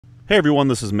Hey everyone,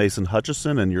 this is Mason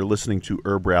Hutchison, and you're listening to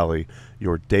Herb Rally,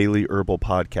 your daily herbal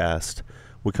podcast.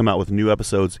 We come out with new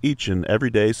episodes each and every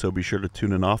day, so be sure to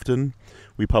tune in often.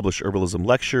 We publish herbalism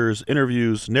lectures,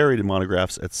 interviews, narrated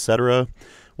monographs, etc.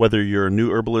 Whether you're a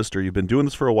new herbalist or you've been doing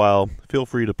this for a while, feel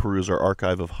free to peruse our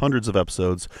archive of hundreds of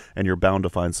episodes, and you're bound to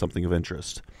find something of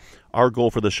interest. Our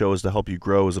goal for the show is to help you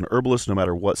grow as an herbalist no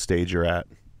matter what stage you're at.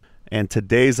 And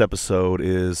today's episode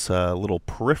is a little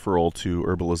peripheral to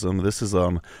herbalism. This is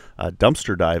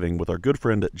dumpster diving with our good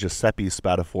friend Guisepi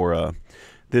Spadafora.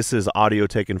 This is audio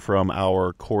taken from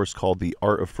our course called The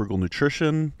Art of Frugal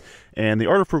Nutrition. And The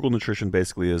Art of Frugal Nutrition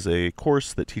basically is a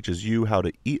course that teaches you how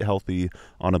to eat healthy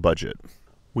on a budget.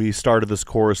 We started this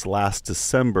course last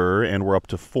December, and we're up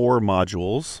to 4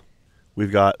 modules. We've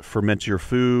got Ferment Your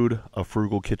Food, a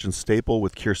frugal kitchen staple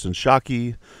with Kirsten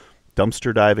Shockey,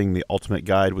 Dumpster Diving, the Ultimate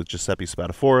Guide with Guisepi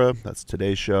Spadafora. That's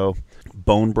today's show.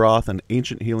 Bone Broth, an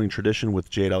Ancient Healing Tradition with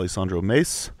Jade Alessandro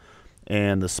Mace.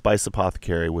 And The Spice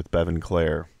Apothecary with Bevan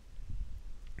Clare.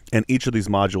 And each of these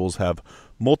modules have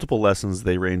multiple lessons.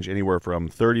 They range anywhere from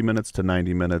 30 minutes to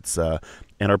 90 minutes. And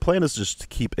our plan is just to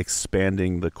keep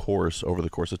expanding the course over the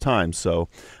course of time. So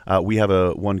we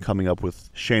have one coming up with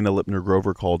Shayna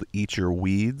Lipner-Grover called Eat Your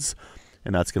Weeds.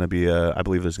 And that's going to be, I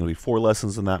believe there's going to be 4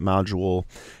 lessons in that module.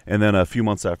 And then a few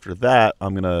months after that,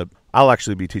 I'll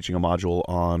actually be teaching a module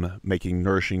on making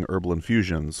nourishing herbal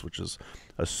infusions, which is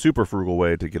a super frugal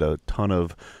way to get a ton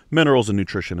of minerals and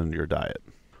nutrition into your diet.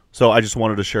 So I just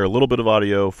wanted to share a little bit of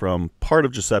audio from part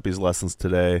of Guisepi's lessons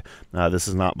today. This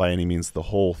is not by any means the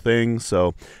whole thing.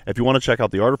 So if you want to check out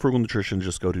The Art of Frugal Nutrition,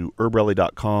 just go to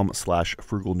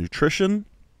herbrally.com/frugalnutrition.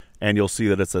 And you'll see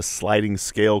that it's a sliding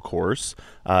scale course.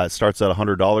 It starts at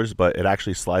 $100, but it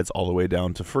actually slides all the way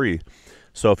down to free.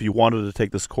 So if you wanted to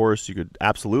take this course, you could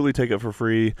absolutely take it for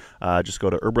free. Just go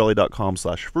to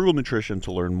herbrally.com/frugalnutrition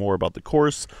to learn more about the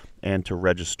course and to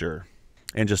register.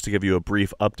 And just to give you a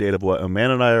brief update of what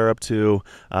Amanda and I are up to,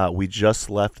 we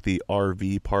just left the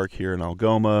RV park here in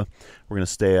Algoma. We're going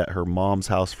to stay at her mom's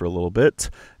house for a little bit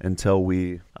until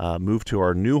we move to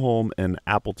our new home in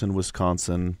Appleton,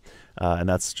 Wisconsin. And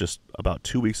that's just about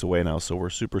 2 weeks away now, so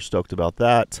we're super stoked about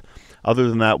that. Other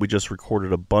than that, we just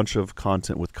recorded a bunch of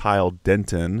content with Kyle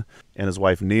Denton and his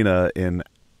wife Nina in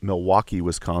Milwaukee,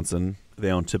 Wisconsin. They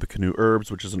own Tippecanoe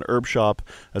Herbs, which is an herb shop,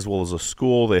 as well as a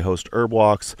school. They host herb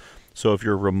walks. So if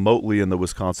you're remotely in the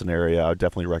Wisconsin area, I would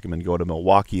definitely recommend going to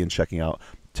Milwaukee and checking out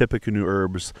Tippecanoe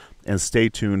Herbs. And stay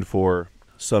tuned for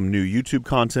some new YouTube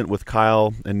content with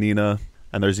Kyle and Nina.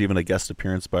 And there's even a guest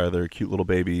appearance by their cute little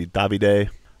baby, Davide.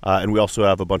 And we also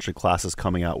have a bunch of classes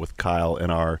coming out with Kyle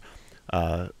in our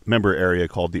member area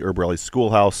called the Herb Rally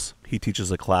Schoolhouse. He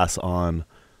teaches a class on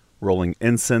rolling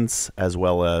incense as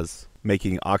well as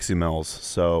making oxymels.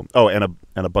 So, and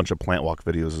a bunch of plant walk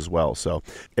videos as well. So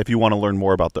if you want to learn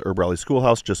more about the Herb Rally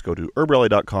Schoolhouse, just go to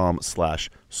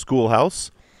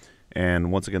herbrally.com/schoolhouse.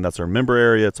 And once again, that's our member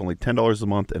area. It's only $10 a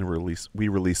month, and we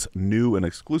release new and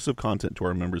exclusive content to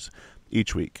our members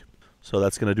each week. So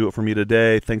that's going to do it for me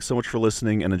today. Thanks so much for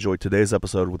listening, and enjoy today's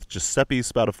episode with Guisepi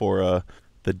Spadafora,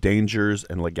 the dangers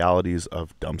and legalities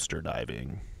of dumpster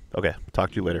diving. Okay,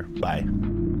 talk to you later. Bye.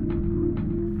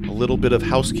 A little bit of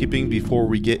housekeeping before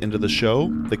we get into the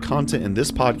show. The content in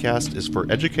this podcast is for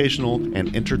educational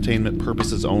and entertainment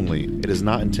purposes only. It is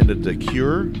not intended to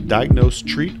cure, diagnose,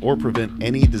 treat, or prevent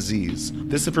any disease.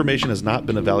 This information has not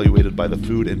been evaluated by the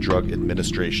Food and Drug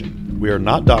Administration. We are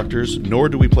not doctors, nor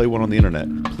do we play one on the internet.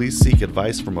 Please seek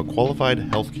advice from a qualified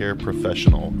healthcare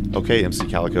professional. Okay, MC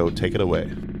Calico, take it away.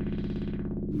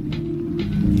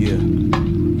 Yeah.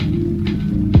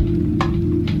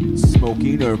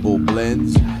 Smoking herbal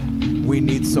blends. We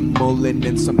need some Mullen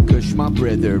and some Kush, my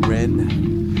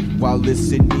brethren. While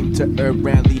listening to Herb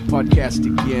Rally podcast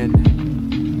again.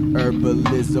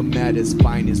 Herbalism at its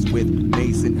finest with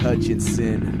Mason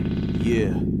Hutchinson.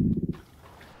 Yeah.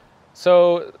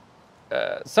 So,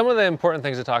 some of the important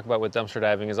things to talk about with dumpster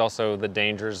diving is also the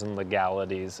dangers and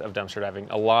legalities of dumpster diving.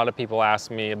 A lot of people ask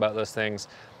me about those things.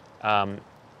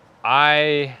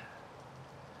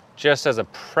 Just as a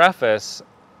preface,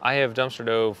 I have dumpster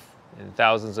dove in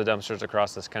thousands of dumpsters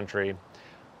across this country.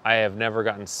 I have never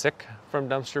gotten sick from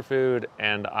dumpster food,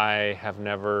 and I have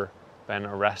never been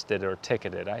arrested or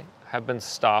ticketed. I have been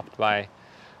stopped by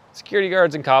security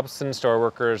guards and cops and store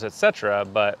workers, etc.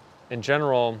 But in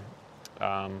general,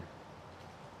 but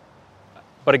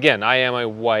again, I am a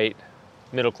white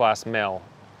middle-class male,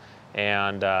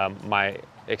 and my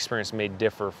experience may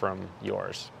differ from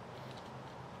yours.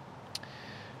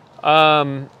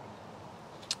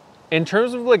 In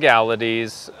terms of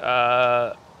legalities,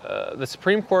 the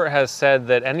Supreme Court has said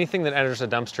that anything that enters a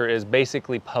dumpster is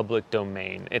basically public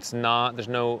domain. It's not, there's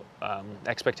no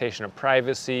expectation of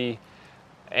privacy,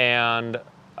 and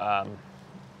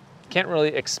can't really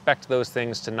expect those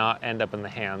things to not end up in the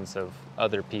hands of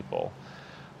other people.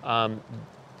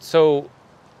 So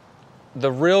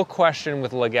the real question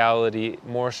with legality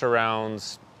more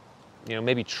surrounds,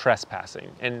 maybe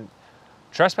trespassing. And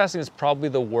trespassing is probably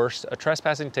the worst. A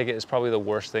trespassing ticket is probably the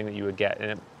worst thing that you would get.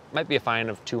 And it might be a fine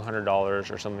of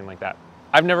 $200 or something like that.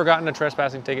 I've never gotten a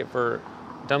trespassing ticket for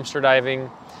dumpster diving.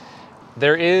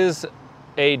 There is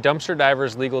a dumpster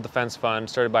divers legal defense fund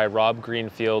started by Rob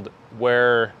Greenfield,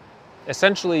 where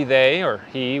essentially they or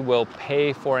he will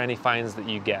pay for any fines that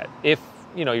you get if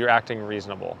you're acting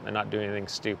reasonable and not doing anything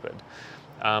stupid.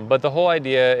 But the whole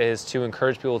idea is to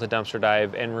encourage people to dumpster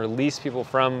dive and release people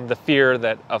from the fear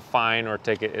that a fine or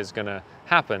ticket is going to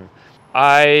happen.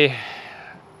 I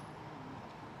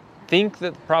think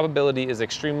that the probability is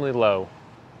extremely low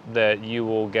that you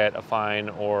will get a fine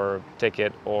or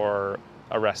ticket or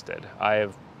arrested. I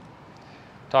have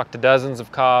talked to dozens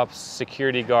of cops,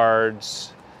 security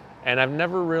guards, and I've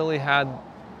never really had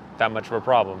that much of a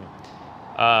problem.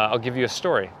 I'll give you a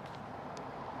story.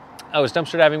 I was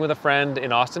dumpster diving with a friend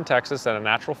in Austin, Texas at a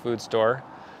natural food store,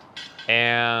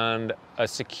 and a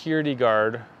security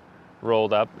guard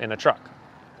rolled up in a truck.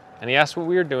 And he asked what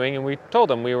we were doing, and we told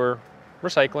him we were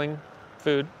recycling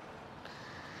food.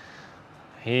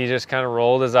 He just kind of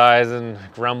rolled his eyes and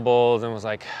grumbled and was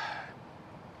like,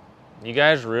 "You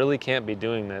guys really can't be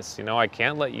doing this. I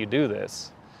can't let you do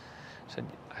this."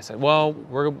 I said, "Well,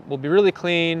 we'll be really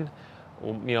clean.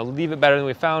 We'll, leave it better than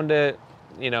we found it.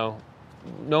 No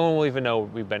one will even know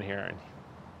we've been here." And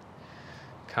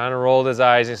he kind of rolled his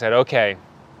eyes and said, "Okay,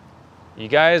 you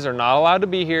guys are not allowed to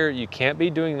be here. You can't be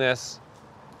doing this.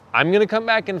 I'm going to come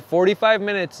back in 45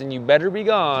 minutes and you better be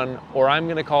gone, or I'm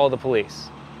going to call the police."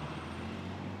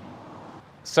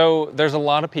 So there's a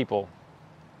lot of people,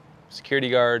 security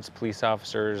guards, police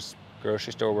officers,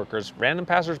 grocery store workers, random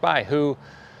passersby, who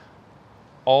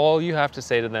all you have to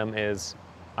say to them is,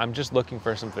 "I'm just looking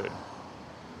for some food."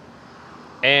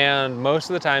 And most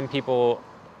of the time people,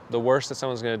 the worst that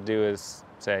someone's going to do is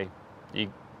say,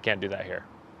 "You can't do that here.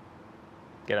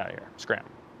 Get out of here, scram."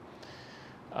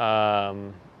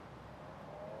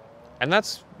 And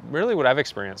that's really what I've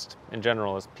experienced in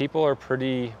general, is people are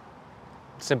pretty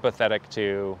sympathetic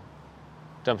to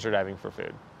dumpster diving for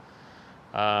food.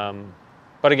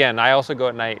 But again, I also go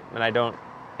at night, and I don't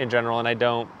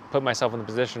put myself in the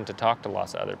position to talk to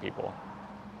lots of other people.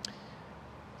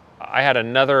 I had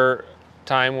another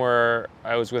time where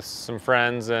I was with some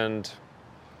friends, and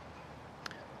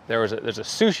there's a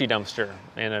sushi dumpster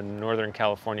in a Northern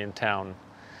Californian town.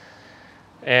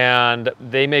 And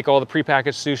they make all the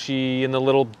prepackaged sushi in the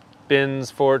little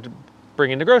bins to bring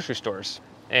into grocery stores.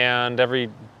 And every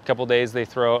couple days they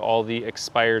throw out all the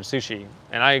expired sushi.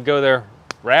 And I go there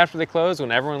right after they close,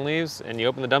 when everyone leaves, and you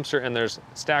open the dumpster and there's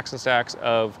stacks and stacks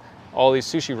of all these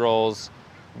sushi rolls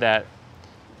that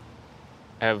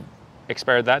have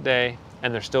expired that day,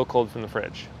 and they're still cold from the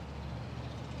fridge.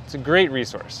 It's a great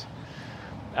resource.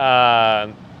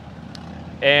 And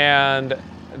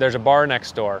there's a bar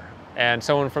next door. And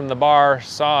someone from the bar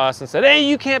saw us and said, "Hey,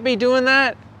 you can't be doing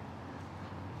that.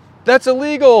 That's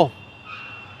illegal."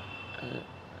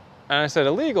 And I said,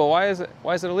 "Illegal? Why is it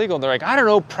illegal?" And they're like, "I don't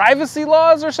know, privacy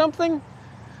laws or something?"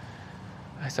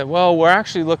 I said, "Well, we're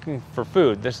actually looking for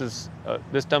food. This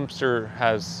dumpster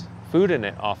has food in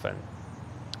it often."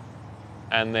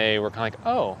 And they were kind of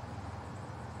like,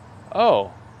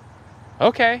 oh,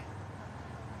 okay.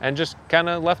 And just kind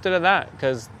of left it at that,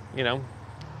 because,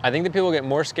 I think that people get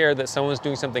more scared that someone's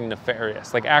doing something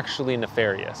nefarious, like actually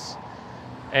nefarious.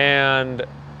 And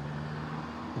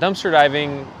dumpster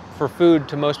diving for food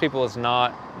to most people is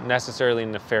not necessarily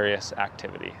nefarious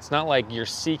activity. It's not like you're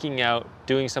seeking out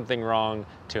doing something wrong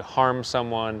to harm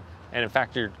someone, and in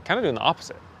fact, you're kind of doing the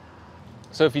opposite.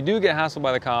 So if you do get hassled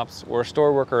by the cops or a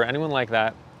store worker or anyone like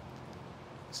that,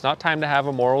 it's not time to have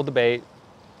a moral debate.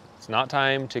 It's not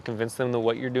time to convince them that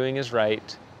what you're doing is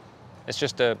right. It's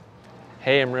just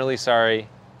 "Hey, I'm really sorry.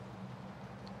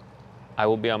 I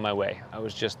will be on my way. I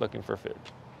was just looking for food."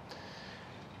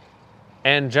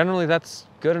 And generally that's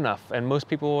good enough. And most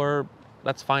people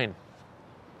that's fine.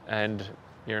 And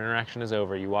your interaction is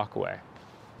over. You walk away.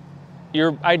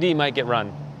 Your ID might get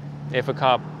run if a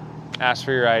cop asks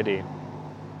for your ID.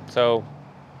 So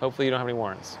hopefully you don't have any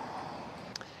warrants.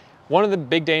 One of the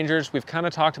big dangers we've kind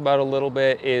of talked about a little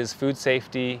bit is food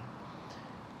safety.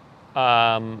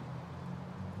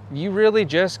 You really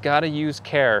just got to use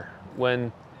care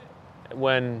when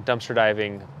dumpster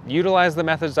diving. Utilize the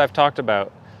methods I've talked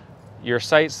about. your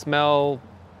sight, smell,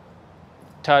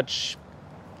 touch,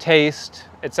 taste,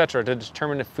 etc., to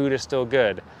determine if food is still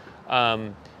good.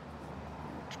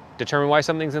 Determine why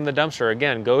something's in the dumpster.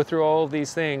 Again, go through all of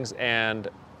these things and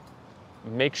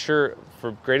make sure,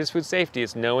 for greatest food safety,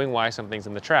 it's knowing why something's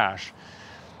in the trash.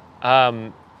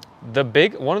 One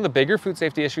of the bigger food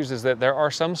safety issues is that there are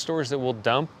some stores that will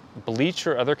dump bleach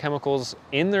or other chemicals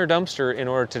in their dumpster in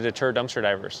order to deter dumpster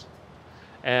divers.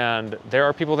 And there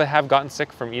are people that have gotten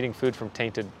sick from eating food from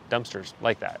tainted dumpsters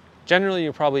like that. Generally,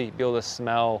 you'll probably be able to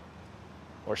smell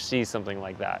or see something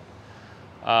like that.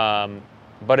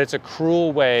 But it's a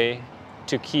cruel way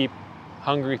to keep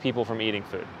hungry people from eating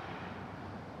food.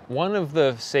 One of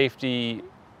the safety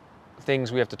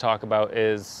things we have to talk about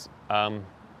is,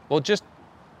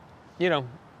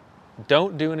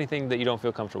 don't do anything that you don't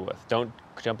feel comfortable with. Don't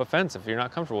jump a fence if you're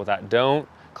not comfortable with that. Don't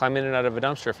climb in and out of a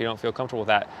dumpster if you don't feel comfortable with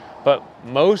that. But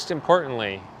most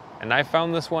importantly, and I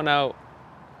found this one out,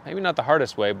 maybe not the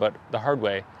hardest way, but the hard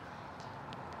way,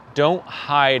 don't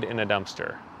hide in a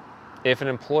dumpster. If an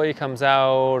employee comes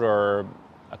out or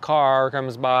a car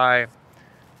comes by,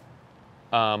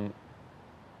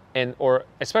 or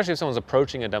especially if someone's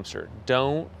approaching a dumpster,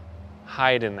 don't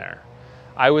hide in there.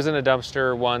 I was in a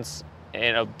dumpster once,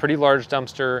 in a pretty large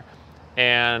dumpster,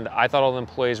 and I thought all the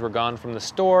employees were gone from the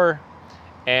store,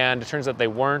 and it turns out they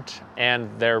weren't, and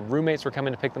their roommates were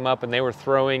coming to pick them up, and they were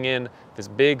throwing in this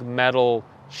big metal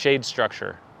shade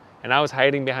structure, and I was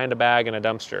hiding behind a bag in a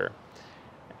dumpster,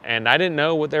 and I didn't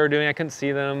know what they were doing. I couldn't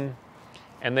see them,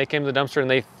 and they came to the dumpster, and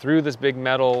they threw this big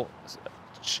metal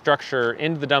structure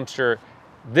into the dumpster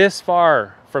this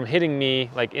far from hitting me,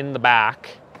 like in the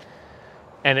back,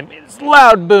 and it made this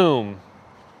loud boom.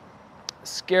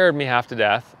 Scared me half to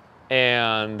death.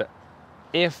 And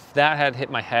if that had hit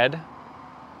my head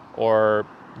or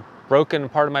broken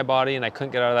part of my body and I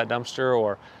couldn't get out of that dumpster,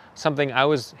 or something, I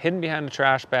was hidden behind a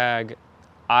trash bag,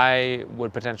 I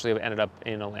would potentially have ended up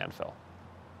in a landfill,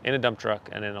 in a dump truck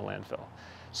and in a landfill.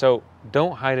 So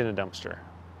don't hide in a dumpster.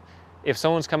 If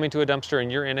someone's coming to a dumpster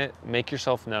and you're in it, make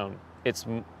yourself known. It's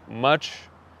much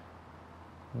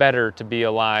better to be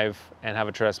alive and have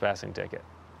a trespassing ticket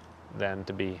than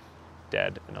to be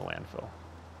dead in a landfill.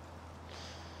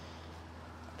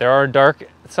 There are dark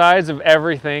sides of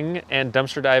everything, and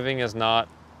dumpster diving is not,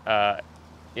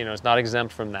 is not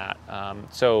exempt from that.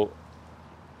 So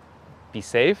be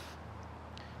safe,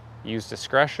 use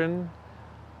discretion,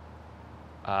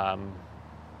 and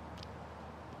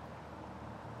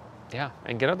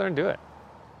get out there and do it.